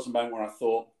 there was a moment where I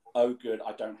thought, oh, good,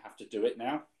 I don't have to do it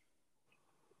now.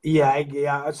 Yeah.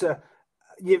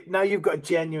 Now you've got a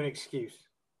genuine excuse.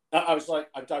 I was like,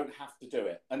 I don't have to do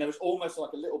it. And there was almost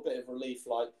like a little bit of relief,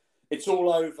 like, it's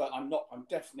all over. I'm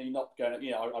definitely not going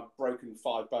to, I've broken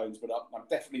 5 bones, but I'm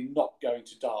definitely not going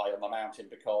to die on the mountain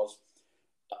because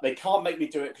they can't make me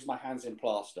do it because my hand's in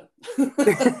plaster.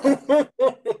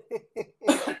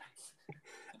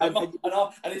 And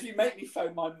if you make me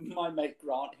phone my mate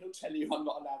Grant, he'll tell you I'm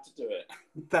not allowed to do it.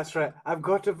 That's right. I've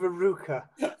got a verruca.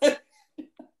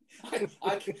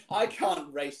 I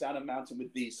can't race down a mountain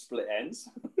with these split ends.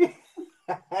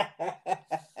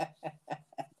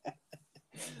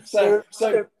 So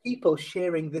people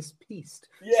sharing this piste.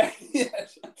 Yeah.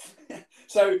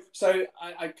 So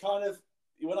I kind of,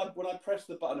 when I pressed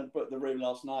the button and booked the room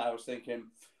last night, I was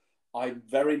thinking, I'm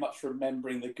very much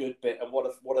remembering the good bit and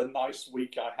what a nice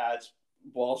week I had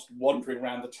whilst wandering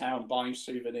around the town buying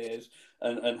souvenirs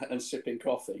and sipping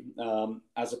coffee,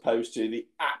 as opposed to the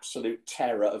absolute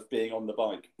terror of being on the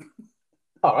bike.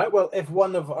 All right. Well, if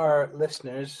one of our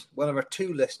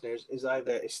 2 listeners is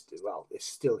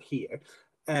still here,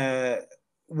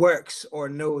 works or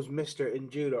knows Mr.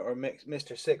 Enduro or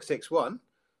Mr. 661,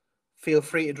 feel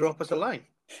free to drop us a line.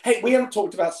 Hey, we haven't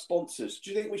talked about sponsors. Do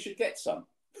you think we should get some?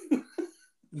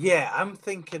 Yeah, I'm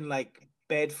thinking like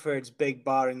Bedford's Big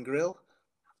Bar and Grill.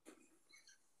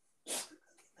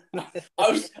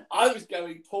 I was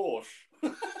going Porsche.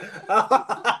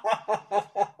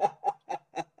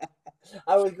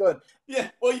 I was good. Yeah,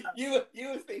 well, you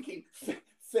were thinking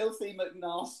Filthy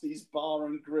McNasty's Bar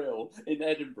and Grill in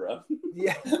Edinburgh.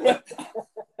 Yeah.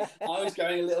 I was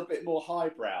going a little bit more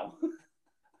highbrow.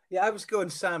 Yeah, I was going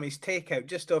Sammy's Takeout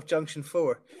just off Junction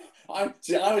 4. I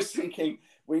was thinking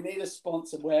we need a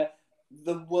sponsor where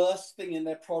the worst thing in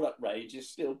their product range is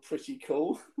still pretty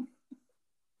cool.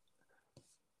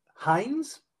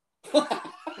 Heinz? I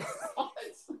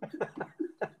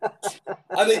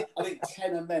think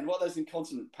 10 are men. What are those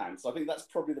incontinent pants? I think that's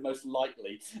probably the most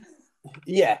likely.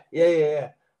 Yeah.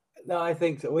 No, I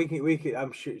think so. We can.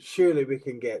 I'm sure. Surely we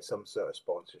can get some sort of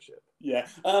sponsorship. Yeah.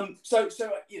 So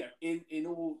you know, in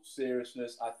all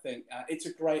seriousness, I think it's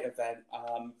a great event.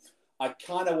 I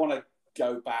kind of want to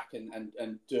go back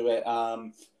and do it.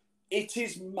 It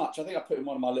is much. I think I put in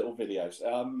one of my little videos.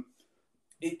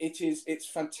 It's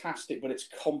fantastic, but it's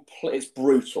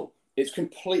brutal. It's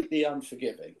completely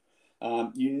unforgiving.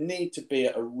 You need to be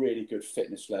at a really good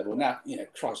fitness level. Now, you know,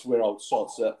 Christ, we're old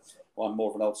sods. Well, I'm more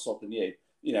of an old sod than you.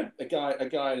 You know, a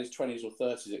guy in his 20s or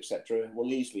 30s, etc.,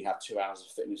 will easily have 2 hours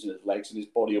of fitness in his legs, and his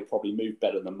body will probably move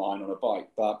better than mine on a bike.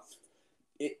 But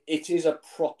it is a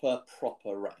proper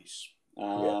race.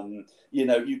 You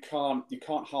know, you can't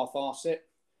half-arse it.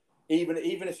 Even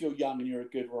if you're young and you're a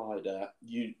good rider,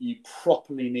 you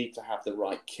properly need to have the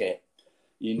right kit.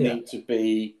 You need to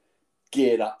be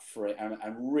geared up for it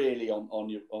and really on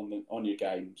your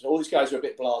game. So all these guys are a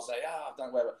bit blasé.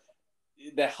 Don't worry.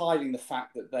 They're hiding the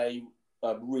fact that they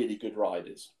are really good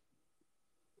riders.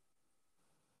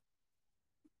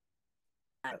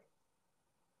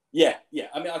 Yeah.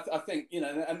 I mean, I think, you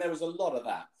know, and there was a lot of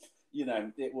that. You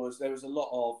know, there was a lot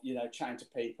of, you know, chatting to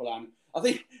people, and I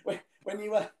think when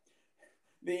you're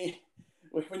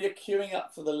queuing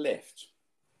up for the lift,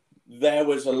 there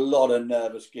was a lot of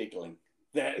nervous giggling.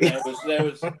 There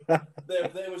was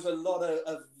a lot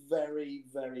of very,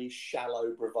 very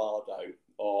shallow bravado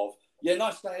of, yeah,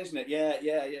 nice day, isn't it? Yeah.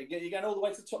 You're going all the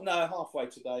way to the top? No, halfway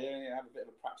today. Yeah, have a bit of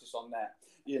a practice on that.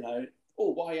 You know,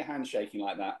 why are your hands shaking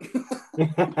like that?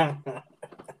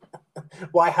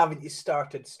 Why haven't you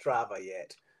started Strava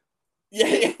yet?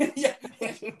 Yeah. Do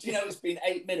you know it's been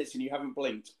 8 minutes and you haven't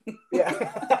blinked?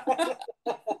 Yeah.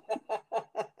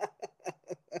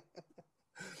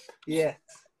 Yeah.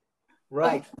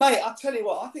 Right. Mate, I'll tell you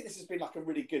what, I think this has been like a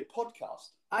really good podcast.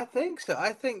 I think so.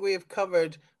 I think we have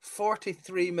covered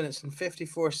 43 minutes and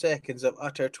 54 seconds of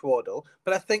utter twaddle,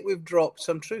 but I think we've dropped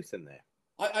some truth in there.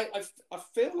 I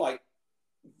feel like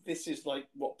this is like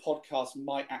what podcasts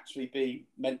might actually be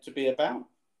meant to be about.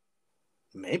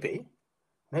 Maybe.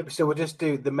 So we'll just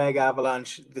do the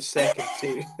Megavalanche, the second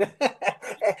series.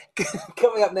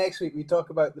 Coming up next week, we talk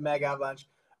about the Megavalanche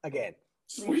again.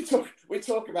 So we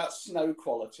talk about snow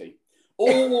quality.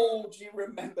 Oh, do you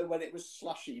remember when it was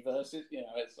slushy versus, you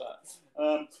know, it's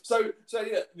so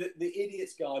yeah, the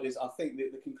idiot's guide is, I think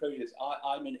the conclusion is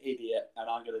I'm an idiot and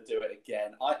I'm going to do it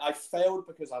again. I failed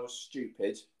because I was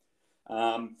stupid.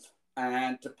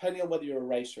 And depending on whether you're a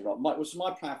racer or not,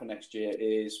 my plan for next year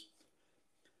is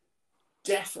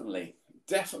definitely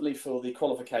for the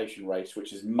qualification race,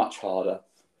 which is much harder.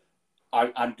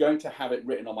 I'm going to have it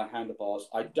written on my handlebars.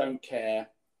 I don't care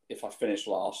if I finish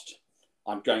last.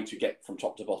 I'm going to get from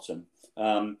top to bottom.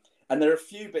 And there are a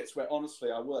few bits where, honestly,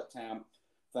 I worked out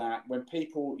that when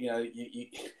people, you know,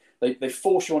 they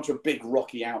force you onto a big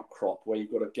rocky outcrop where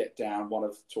you've got to get down one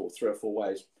of 2 or 3 or 4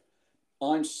 ways.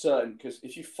 I'm certain, because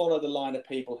if you follow the line of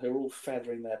people who are all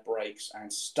feathering their brakes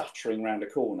and stuttering around a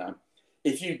corner,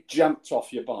 if you jumped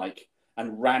off your bike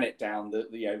and ran it down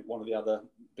one of the other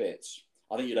bits,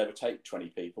 I think you'd overtake 20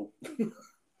 people.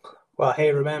 Well,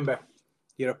 hey, remember,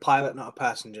 you're a pilot, not a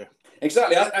passenger.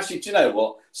 Exactly. Actually, do you know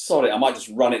what? Sorry, I might just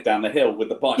run it down the hill with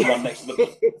the bike run next to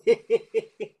the...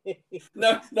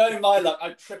 No, in my luck,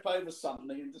 I'd trip over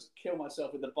something and just kill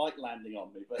myself with the bike landing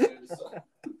on me. But it was...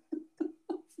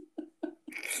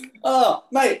 Oh,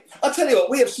 mate, I'll tell you what,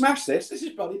 we have smashed this. This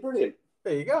is bloody brilliant.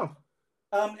 There you go.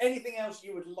 Anything else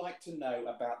you would like to know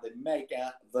about the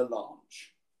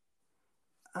Megavalanche?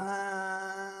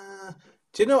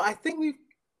 Do you know, I think we've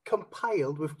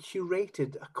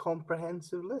curated a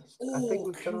comprehensive list. Oh, I think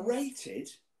we've curated?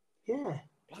 Yeah.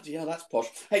 Bloody hell, that's posh.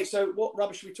 Hey, so what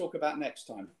rubbish should we talk about next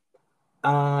time?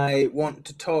 I want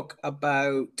to talk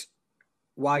about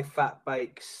why fat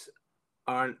bikes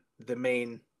aren't the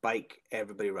main bike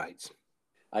everybody rides.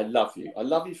 I love you. I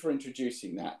love you for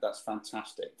introducing that. That's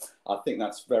fantastic. I think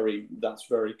that's very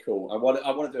cool. I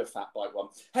want to do a fat bike one.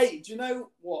 Hey, do you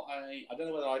know what? I don't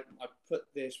know whether I put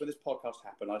this, when this podcast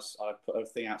happened, I put a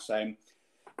thing out saying,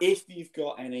 if you've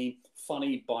got any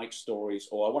funny bike stories,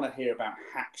 or I want to hear about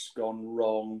hacks gone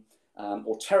wrong,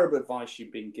 or terrible advice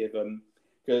you've been given,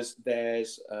 because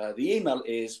there's the email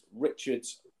is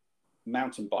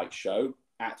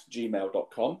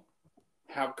richardsmountainbikeshow@gmail.com.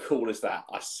 How cool is that?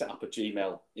 I set up a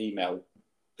Gmail email.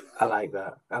 I like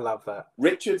that. I love that.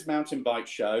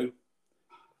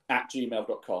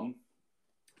 richardsmountainbikeshow@gmail.com.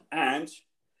 And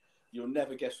you'll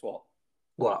never guess what?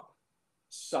 What?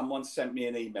 Someone sent me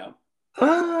an email.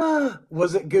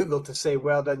 Was it Google to say,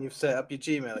 well done, you've set up your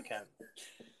Gmail account?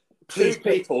 Two Please pick.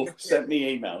 people sent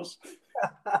me emails.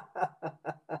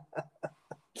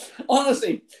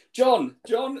 Honestly,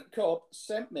 Jonathan Cobb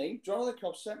sent me.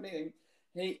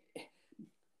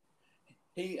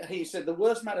 He said the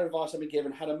worst matter of advice I've been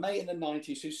given. Had a mate in the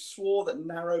 90s who swore that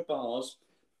narrow bars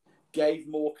gave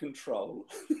more control.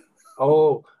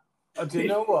 Oh, do you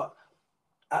know what?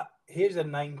 Here's a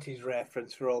 90s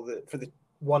reference for the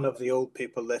one of the old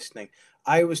people listening.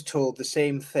 I was told the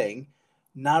same thing.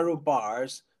 Narrow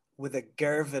bars with a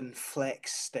Gervin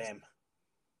flex stem.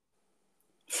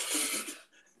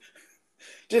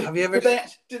 Have you ever?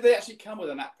 Did they actually come with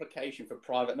an application for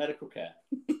private medical care?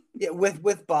 Yeah,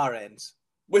 with bar ends.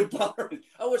 With bar ends.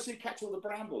 Oh, so you catch all the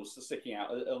brambles sticking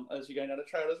out as you're going down the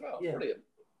trail as well. Yeah. Brilliant.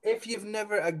 If you've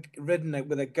never ridden it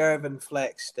with a Gervin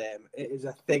flex stem, it is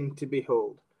a thing to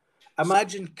behold.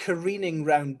 Imagine careening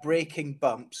round breaking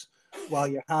bumps while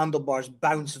your handlebars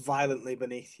bounce violently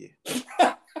beneath you.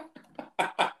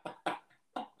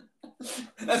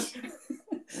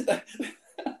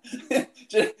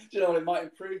 Do you know what? It might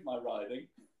improve my riding.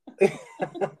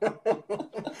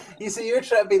 You see, you're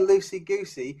trying to be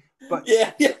loosey-goosey, but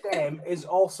stem is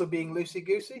also being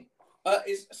loosey-goosey.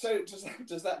 So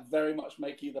does that very much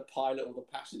make you the pilot or the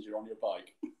passenger on your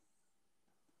bike?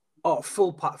 Oh,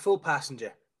 full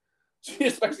passenger. So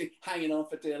you're basically hanging on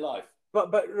for dear life.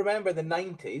 But remember the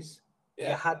 90s, you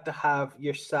had to have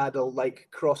your saddle like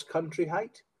cross-country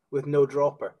height with no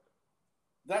dropper.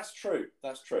 That's true.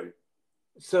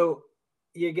 So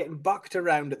you're getting bucked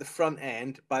around at the front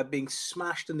end by being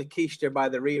smashed in the keister by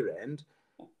the rear end.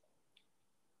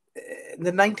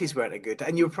 The 90s weren't good,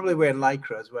 and you were probably wearing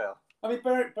Lycra as well. I mean,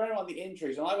 bearing on the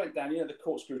injuries, and I went down, the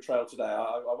corkscrew trail today.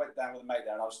 I went down with a mate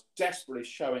there, and I was desperately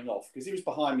showing off because he was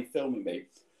behind me filming me.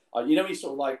 He's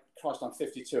sort of like, Christ, I'm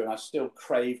 52, and I still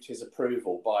craved his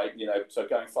approval by, so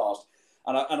going fast.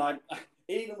 And I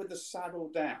even with the saddle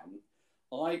down,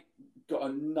 I got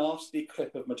a nasty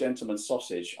clip of my gentleman's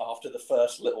sausage after the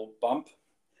first little bump.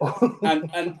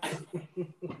 and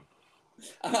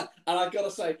I got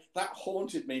to say, that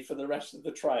haunted me for the rest of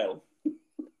the trail.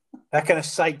 That kind of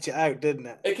psyched you out, didn't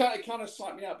it? It kind of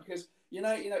psyched me out because,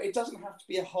 it doesn't have to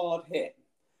be a hard hit,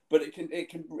 but it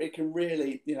can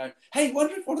really, hey,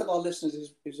 wonder if one of our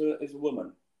listeners is a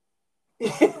woman.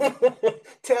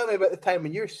 Tell me about the time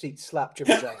when your seat slapped your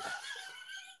vagina.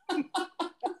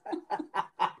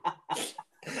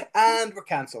 And we're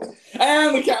cancelled.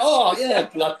 Oh yeah,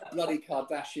 bloody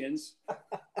Kardashians.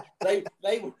 They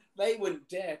wouldn't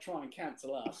dare try and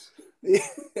cancel us.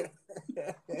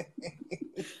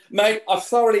 Mate, I've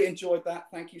thoroughly enjoyed that.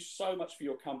 Thank you so much for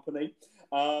your company.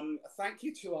 Thank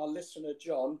you to our listener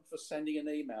John for sending an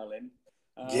email in.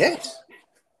 Yes.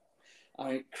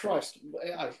 Christ,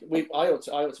 I ought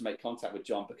to make contact with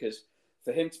John because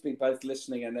for him to be both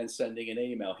listening and then sending an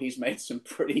email, he's made some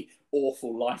pretty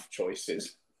awful life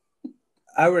choices.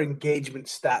 Our engagement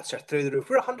stats are through the roof.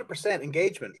 We're 100%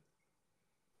 engagement.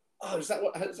 Oh, is that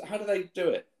how do they do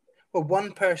it? Well,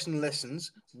 one person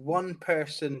listens, one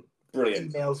person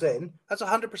emails in. That's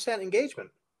 100%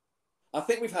 engagement. I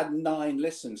think we've had 9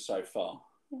 listens so far.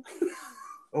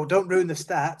 Oh, don't ruin the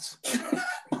stats.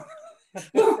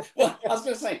 Well, I was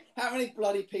going to say, how many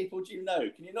bloody people do you know?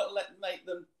 Can you not make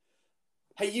them...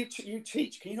 Hey, you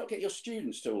teach. Can you not get your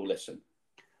students to all listen?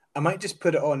 I might just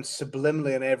put it on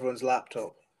subliminally on everyone's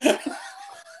laptop.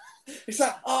 It's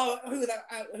like, who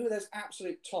are those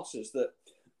absolute tossers that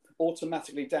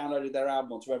automatically downloaded their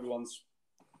album onto everyone's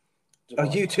device?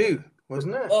 Oh, U2,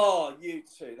 wasn't it? Oh,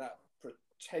 U2, that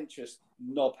pretentious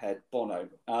knobhead Bono.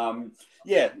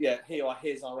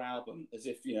 Here's our album, as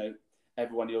if,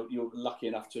 everyone, you're lucky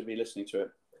enough to be listening to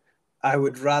it. I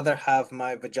would rather have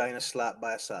my vagina slapped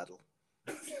by a saddle.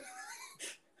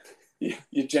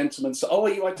 Your gentleman. Oh,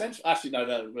 you identify? Actually,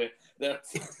 no. They're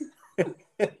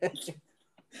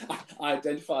I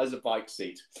identify as a bike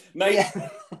seat, mate. Yeah.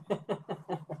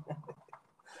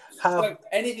 So,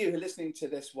 any of you who are listening to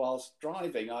this whilst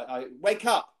driving, I wake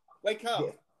up.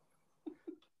 Yeah.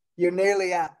 You're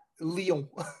nearly at Lyon.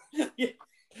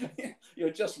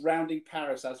 You're just rounding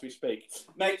Paris as we speak,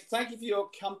 mate. Thank you for your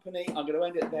company. I'm going to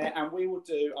end it there, and I will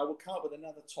come up with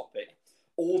another topic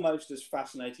almost as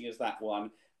fascinating as that one.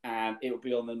 And it will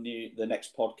be on the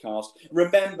next podcast.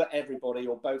 Remember, everybody,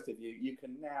 or both of you, you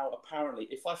can now apparently,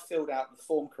 if I filled out the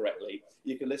form correctly,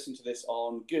 you can listen to this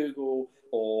on Google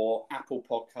or Apple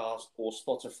Podcast or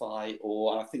Spotify,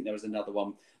 or I think there was another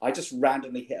one. I just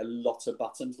randomly hit a lot of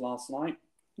buttons last night.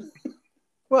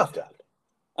 Well done.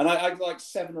 And I like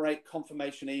 7 or 8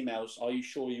 confirmation emails. Are you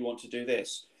sure you want to do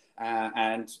this?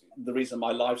 And the reason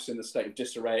my life's in the state of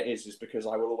disarray is because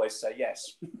I will always say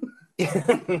yes.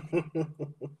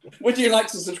 Would you like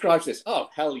to subscribe to this? Oh,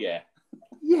 hell yeah.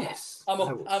 Yes. I'm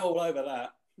all over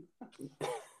that.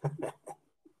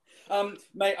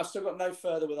 Mate, I've still got no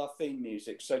further with our theme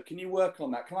music, so can you work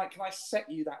on that? Can I set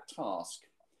you that task?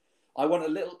 I want a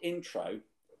little intro,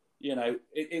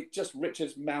 it just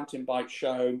Richard's mountain bike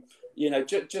show,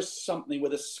 just something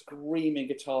with a screaming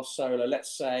guitar solo.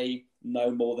 Let's say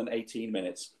no more than 18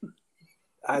 minutes.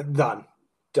 Done.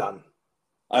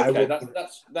 Okay,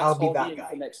 that's I'll be all that guy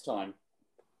for next time.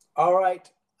 All right,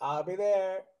 I'll be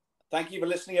there. Thank you for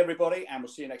listening, everybody, and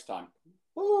we'll see you next time.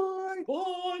 Bye.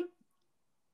 Bye.